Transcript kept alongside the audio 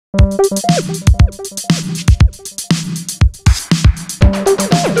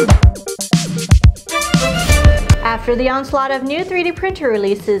After the onslaught of new 3D printer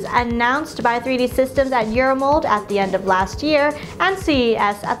releases announced by 3D Systems at Euromold at the end of last year and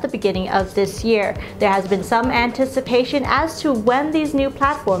CES at the beginning of this year, there has been some anticipation as to when these new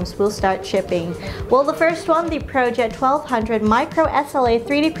platforms will start shipping. Well, the first one, the ProJet 1200 Micro-SLA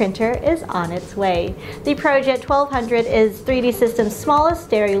 3D printer, is on its way. The ProJet 1200 is 3D Systems' smallest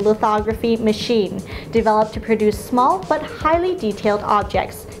stereolithography machine, developed to produce small but highly detailed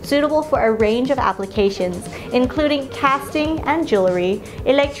objects, suitable for a range of applications, including casting and jewelry,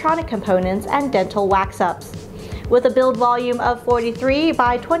 electronic components, and dental wax-ups. With a build volume of 43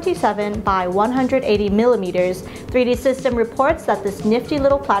 by 27 by 180 millimeters, 3D System reports that this nifty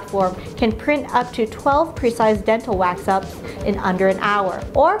little platform can print up to 12 precise dental wax-ups in under an hour,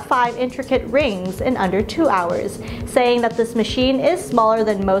 or 5 intricate rings in under 2 hours, saying that this machine is smaller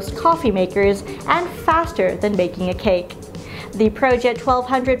than most coffee makers and faster than baking a cake. The ProJet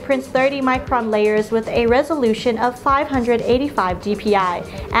 1200 prints 30 micron layers with a resolution of 585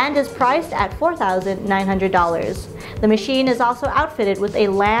 dpi and is priced at $4,900. The machine is also outfitted with a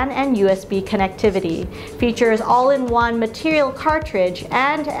LAN and USB connectivity, features all-in-one material cartridge,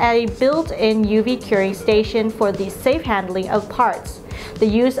 and a built-in UV curing station for the safe handling of parts. The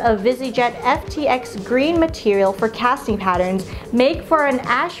use of VisiJet FTX green material for casting patterns make for an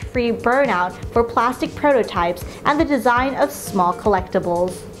ash-free burnout for plastic prototypes and the design of small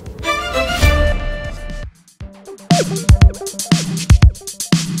collectibles.